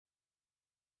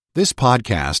This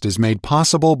podcast is made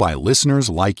possible by listeners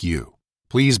like you.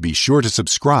 Please be sure to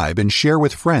subscribe and share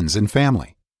with friends and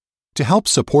family. To help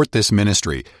support this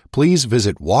ministry, please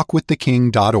visit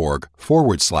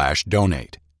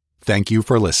walkwiththeking.org/donate. Thank you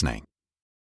for listening.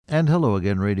 And hello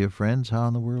again, radio friends. How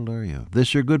in the world are you? This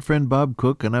is your good friend Bob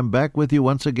Cook, and I'm back with you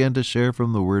once again to share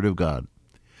from the Word of God.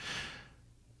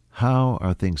 How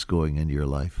are things going in your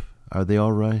life? Are they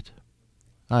all right?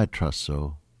 I trust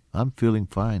so. I'm feeling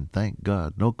fine, thank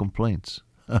God. No complaints.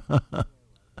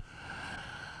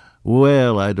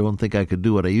 Well, I don't think I could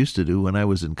do what I used to do. When I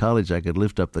was in college, I could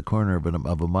lift up the corner of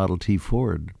a Model T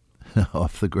Ford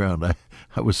off the ground.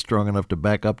 I was strong enough to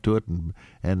back up to it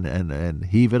and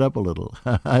heave it up a little.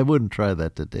 I wouldn't try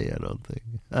that today, I don't think.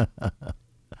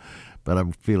 But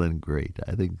I'm feeling great.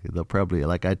 I think they'll probably,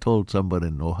 like I told someone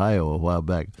in Ohio a while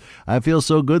back, I feel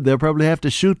so good they'll probably have to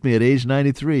shoot me at age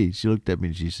 93. She looked at me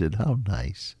and she said, "How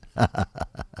nice."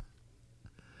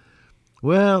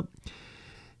 Well,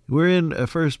 we're in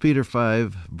 1 Peter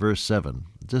 5, verse 7.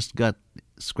 Just got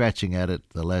scratching at it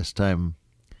the last time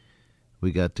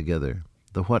we got together.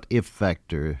 The what-if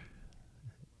factor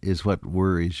is what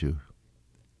worries you.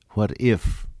 What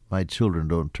if my children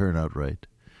don't turn out right?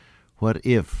 What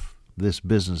if this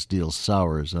business deal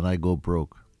sours and I go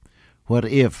broke? What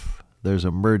if there's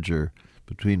a merger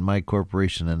between my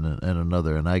corporation and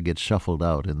another and I get shuffled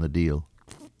out in the deal?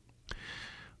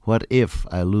 What if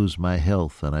I lose my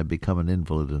health and I become an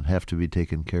invalid and have to be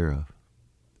taken care of?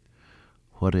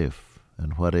 What if,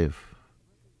 and what if,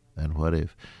 and what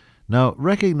if? Now,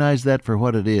 recognize that for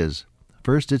what it is.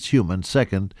 First, it's human.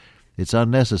 Second, it's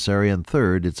unnecessary. And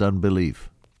third, it's unbelief.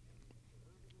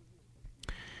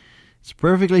 It's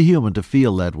perfectly human to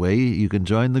feel that way. You can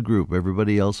join the group.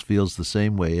 Everybody else feels the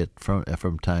same way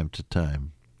from time to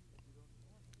time.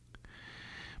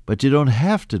 But you don't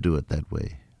have to do it that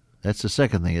way. That's the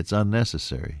second thing. It's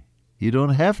unnecessary. You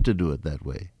don't have to do it that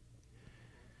way.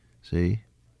 See?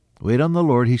 Wait on the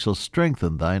Lord. He shall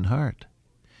strengthen thine heart.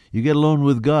 You get alone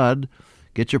with God,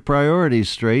 get your priorities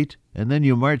straight, and then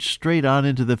you march straight on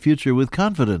into the future with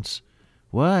confidence.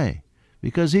 Why?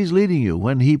 Because He's leading you.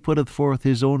 When He putteth forth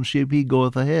His own sheep, He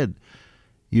goeth ahead.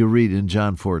 You read in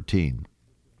John 14.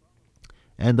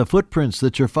 And the footprints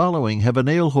that you're following have a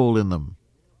nail hole in them.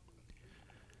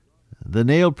 The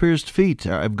nail-pierced feet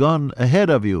have gone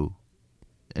ahead of you,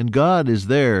 and God is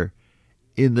there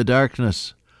in the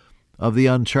darkness of the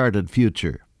uncharted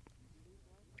future.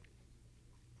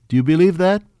 Do you believe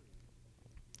that?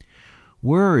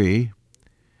 Worry,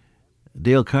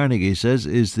 Dale Carnegie says,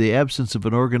 is the absence of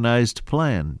an organized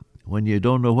plan. When you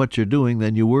don't know what you're doing,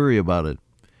 then you worry about it.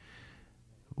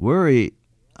 Worry,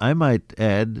 I might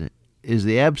add, is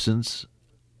the absence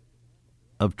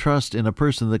of trust in a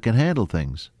person that can handle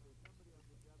things.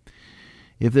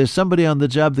 If there's somebody on the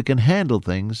job that can handle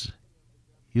things,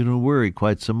 you don't worry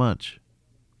quite so much.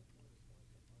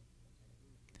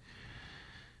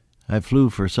 I flew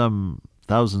for some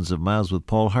thousands of miles with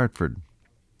Paul Hartford,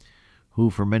 who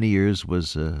for many years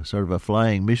was sort of a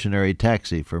flying missionary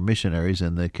taxi for missionaries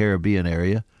in the Caribbean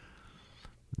area.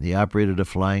 He operated a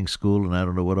flying school, and I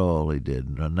don't know what all he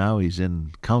did. And now he's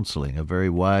in counseling, a very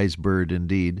wise bird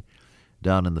indeed,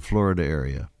 down in the Florida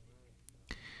area.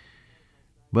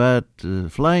 But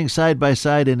flying side by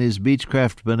side in his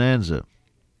Beechcraft Bonanza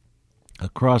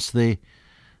across the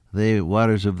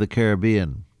waters of the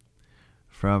Caribbean,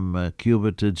 from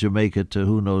Cuba to Jamaica to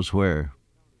who knows where.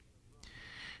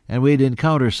 And we'd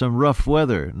encounter some rough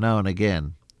weather now and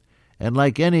again. And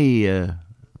like any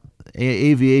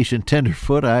aviation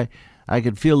tenderfoot, I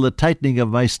could feel the tightening of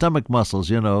my stomach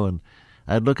muscles, and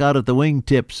I'd look out at the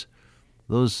wingtips.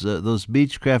 Those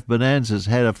Beechcraft Bonanzas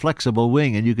had a flexible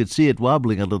wing, and you could see it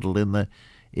wobbling a little in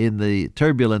the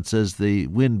turbulence as the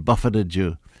wind buffeted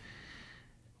you.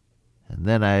 And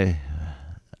then I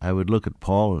would look at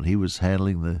Paul, and he was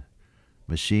handling the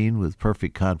machine with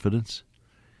perfect confidence.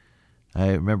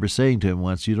 I remember saying to him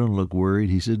once, "You don't look worried."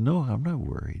 He said, "No, I'm not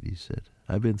worried," he said.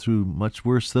 "I've been through much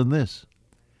worse than this."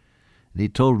 And he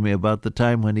told me about the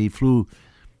time when he flew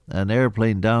an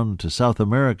airplane down to South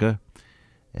America,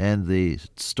 and the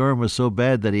storm was so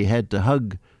bad that he had to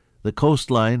hug the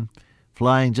coastline,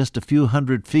 flying just a few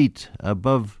hundred feet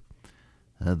above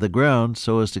the ground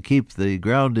so as to keep the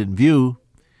ground in view,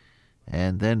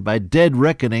 and then by dead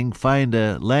reckoning find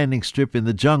a landing strip in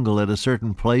the jungle at a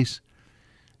certain place.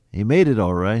 He made it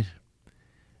all right.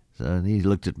 So he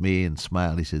looked at me and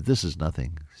smiled. He said, "This is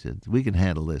nothing." He said, "We can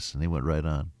handle this." And he went right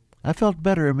on. I felt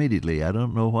better immediately. I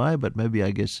don't know why, but maybe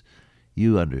I guess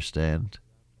you understand.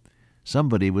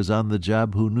 Somebody was on the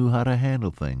job who knew how to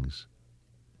handle things.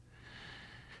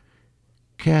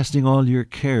 Casting all your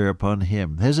care upon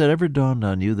Him. Has it ever dawned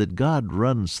on you that God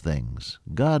runs things?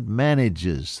 God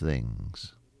manages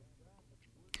things.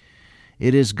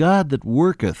 It is God that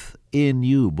worketh in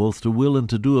you, both to will and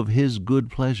to do of His good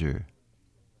pleasure.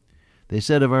 They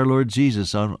said of our Lord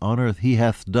Jesus, on earth, He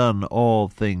hath done all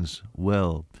things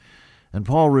well. And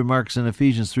Paul remarks in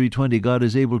Ephesians 3:20, God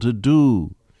is able to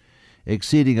do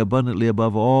exceeding abundantly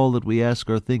above all that we ask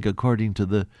or think, according to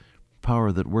the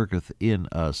power that worketh in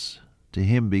us. To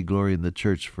Him be glory in the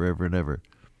church forever and ever.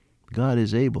 God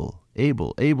is able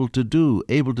to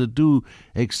do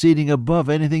exceeding above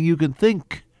anything you can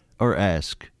think or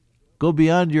ask. Go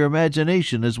beyond your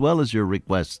imagination as well as your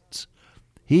requests.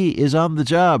 He is on the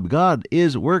job. God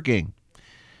is working.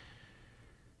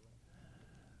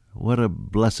 What a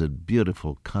blessed,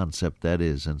 beautiful concept that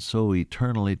is, and so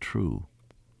eternally true.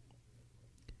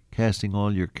 Casting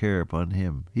all your care upon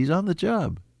Him. He's on the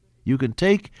job. You can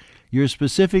take your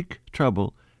specific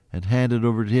trouble and hand it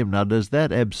over to Him. Now, does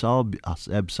that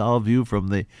absolve you from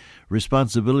the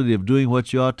responsibility of doing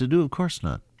what you ought to do? Of course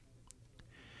not.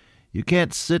 You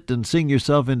can't sit and sing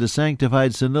yourself into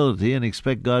sanctified senility and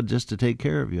expect God just to take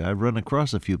care of you. I've run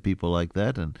across a few people like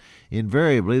that, and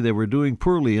invariably they were doing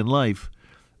poorly in life,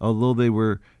 although they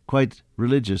were quite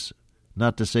religious,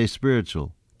 not to say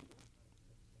spiritual.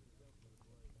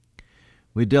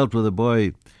 We dealt with a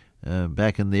boy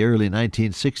back in the early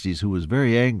 1960s who was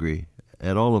very angry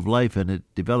at all of life, and it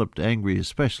developed angry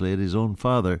especially at his own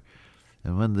father.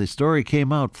 And when the story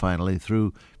came out finally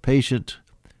through patient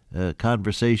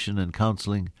conversation and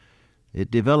counseling,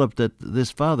 it developed that this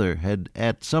father had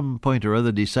at some point or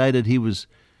other decided he was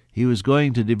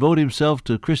going to devote himself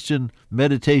to Christian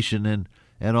meditation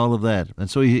and all of that. And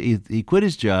so he quit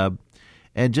his job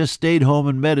and just stayed home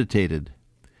and meditated.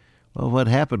 Well, what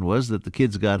happened was that the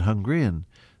kids got hungry and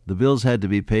the bills had to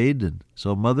be paid, and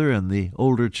so mother and the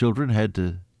older children had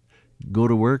to go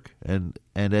to work and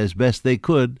as best they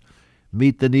could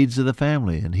meet the needs of the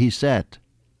family. And he sat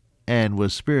and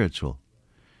was spiritual.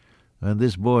 And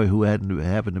this boy, who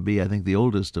happened to be, I think, the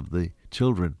oldest of the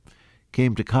children,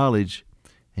 came to college,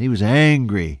 and he was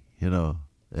angry,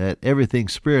 at everything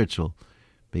spiritual,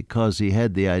 because he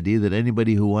had the idea that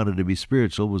anybody who wanted to be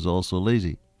spiritual was also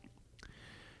lazy.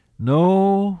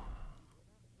 No.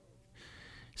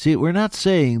 See, we're not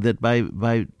saying that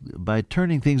by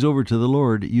turning things over to the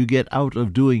Lord, you get out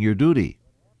of doing your duty.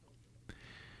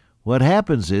 What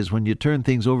happens is when you turn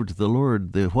things over to the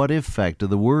Lord, the what-if factor,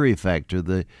 the worry factor,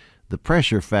 the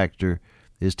pressure factor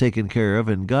is taken care of,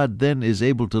 and God then is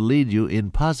able to lead you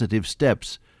in positive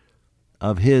steps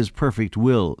of His perfect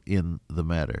will in the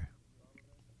matter.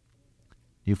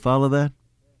 You follow that?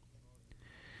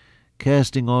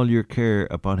 Casting all your care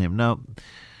upon Him. Now,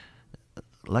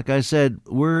 like I said,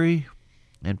 worry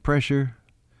and pressure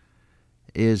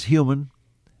is human.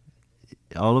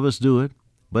 All of us do it,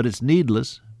 but it's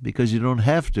needless because you don't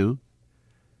have to.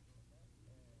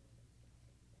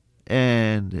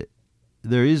 And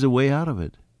there is a way out of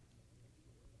it.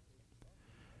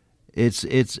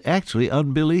 It's actually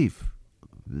unbelief,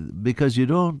 because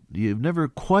you've never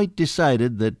quite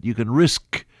decided that you can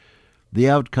risk the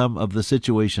outcome of the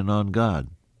situation on God.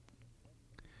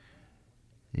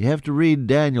 You have to read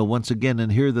Daniel once again and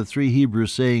hear the three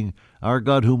Hebrews saying, Our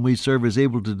God whom we serve is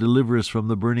able to deliver us from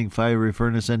the burning fiery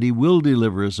furnace, and He will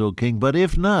deliver us, O King. But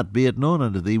if not, be it known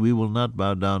unto thee, we will not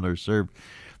bow down or serve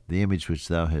the image which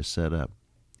thou hast set up.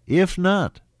 If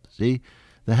not, see,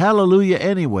 the hallelujah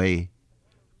anyway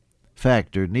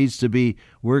factor needs to be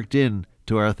worked in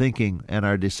to our thinking and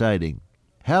our deciding.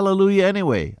 Hallelujah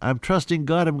anyway. I'm trusting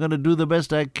God. I'm going to do the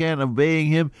best I can, obeying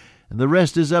Him, and the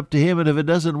rest is up to Him. And if it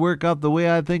doesn't work out the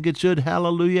way I think it should,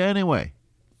 hallelujah anyway.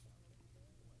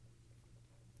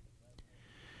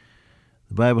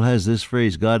 The Bible has this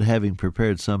phrase, God having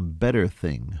prepared some better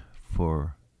thing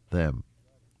for them.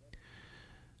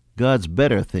 God's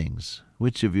better things.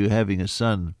 Which of you, having a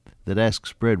son that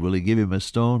asks bread, will He give him a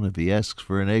stone? If he asks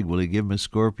for an egg, will He give him a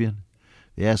scorpion?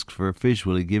 If he asks for a fish,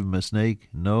 will He give him a snake?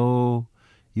 No,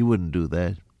 you wouldn't do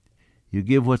that. You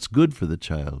give what's good for the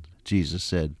child, Jesus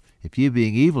said. If ye,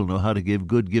 being evil, know how to give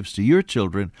good gifts to your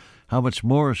children, how much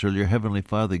more shall your heavenly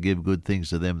Father give good things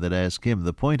to them that ask Him?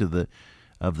 The point of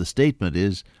the statement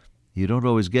is, you don't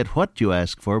always get what you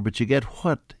ask for, but you get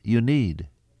what you need.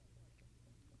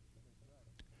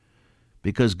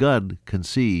 Because God can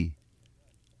see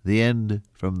the end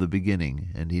from the beginning,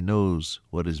 and He knows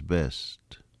what is best.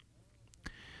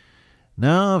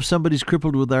 Now, if somebody's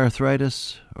crippled with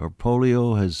arthritis or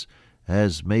polio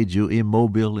has made you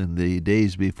immobile in the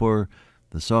days before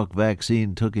the Salk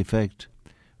vaccine took effect,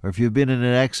 or if you've been in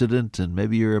an accident and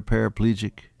maybe you're a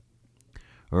paraplegic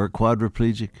or a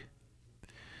quadriplegic,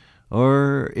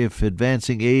 or if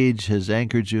advancing age has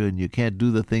anchored you and you can't do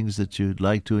the things that you'd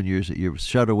like to, and you're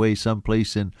shut away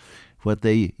someplace in what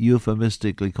they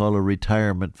euphemistically call a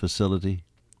retirement facility.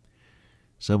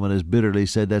 Someone has bitterly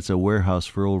said that's a warehouse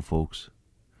for old folks.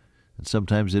 And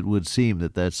sometimes it would seem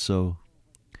that that's so.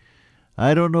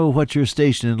 I don't know what your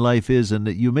station in life is, and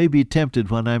that you may be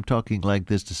tempted when I'm talking like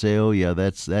this to say, oh yeah,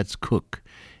 that's Cook.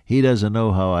 He doesn't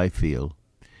know how I feel.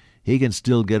 He can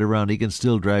still get around. He can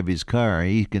still drive his car.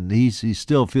 He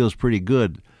still feels pretty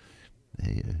good.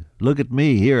 Look at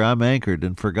me here. I'm anchored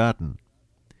and forgotten.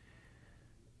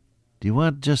 Do you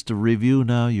want just to review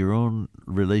now your own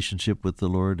relationship with the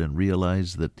Lord and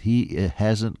realize that He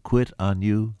hasn't quit on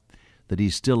you, that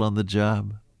He's still on the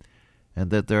job, and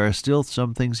that there are still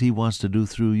some things He wants to do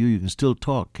through you? You can still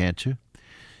talk, can't you?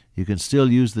 You can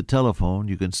still use the telephone.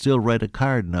 You can still write a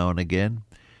card now and again.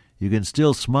 You can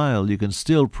still smile. You can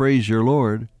still praise your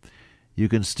Lord. You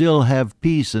can still have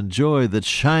peace and joy that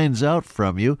shines out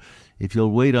from you if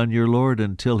you'll wait on your Lord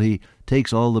until He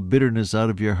takes all the bitterness out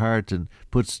of your heart and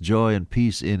puts joy and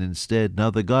peace in instead.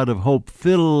 Now the God of hope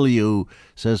fill you,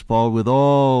 says Paul, with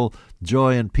all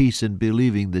joy and peace in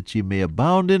believing, that ye may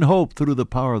abound in hope through the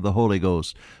power of the Holy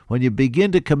Ghost. When you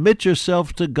begin to commit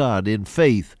yourself to God in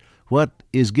faith, what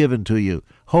is given to you?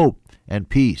 Hope and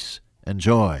peace and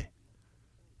joy.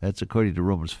 That's according to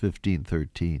Romans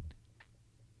 15:13.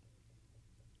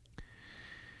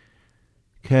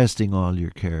 Casting all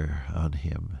your care on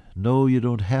Him. No, you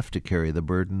don't have to carry the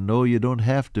burden. No, you don't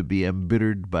have to be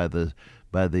embittered by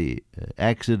the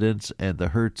accidents and the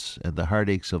hurts and the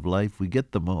heartaches of life. We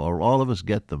get them, or all of us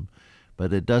get them,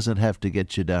 but it doesn't have to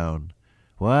get you down.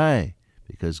 Why?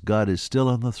 Because God is still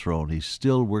on the throne. He's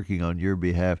still working on your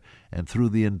behalf, and through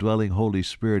the indwelling Holy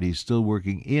Spirit, He's still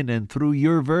working in and through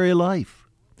your very life.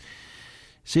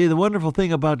 See, the wonderful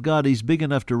thing about God, He's big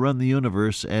enough to run the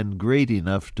universe and great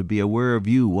enough to be aware of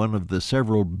you, one of the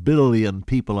several billion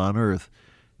people on earth,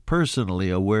 personally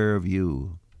aware of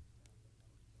you.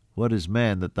 What is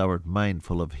man that thou art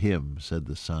mindful of him, said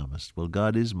the psalmist. Well,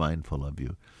 God is mindful of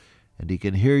you, and He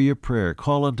can hear your prayer.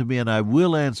 Call unto me, and I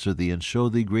will answer thee, and show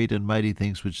thee great and mighty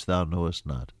things which thou knowest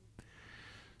not.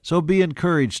 So be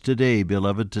encouraged today,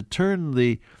 beloved, to turn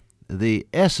the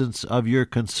essence of your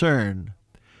concern,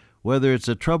 whether it's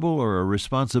a trouble or a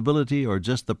responsibility or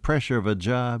just the pressure of a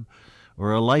job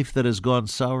or a life that has gone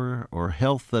sour or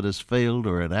health that has failed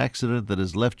or an accident that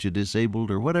has left you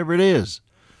disabled or whatever it is.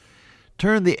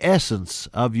 Turn the essence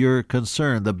of your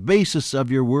concern, the basis of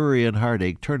your worry and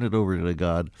heartache, turn it over to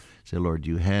God. Say, Lord,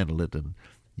 you handle it, and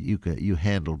you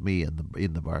handled me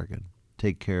in the bargain.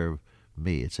 Take care of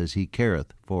me. It says He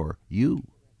careth for you.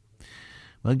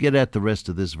 We'll get at the rest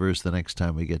of this verse the next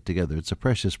time we get together. It's a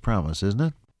precious promise, isn't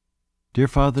it? Dear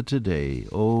Father, today,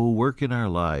 work in our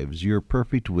lives your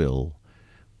perfect will.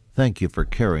 Thank you for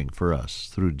caring for us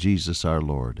through Jesus our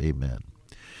Lord. Amen.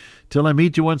 Till I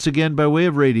meet you once again by way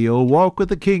of radio, walk with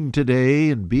the King today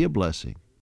and be a blessing.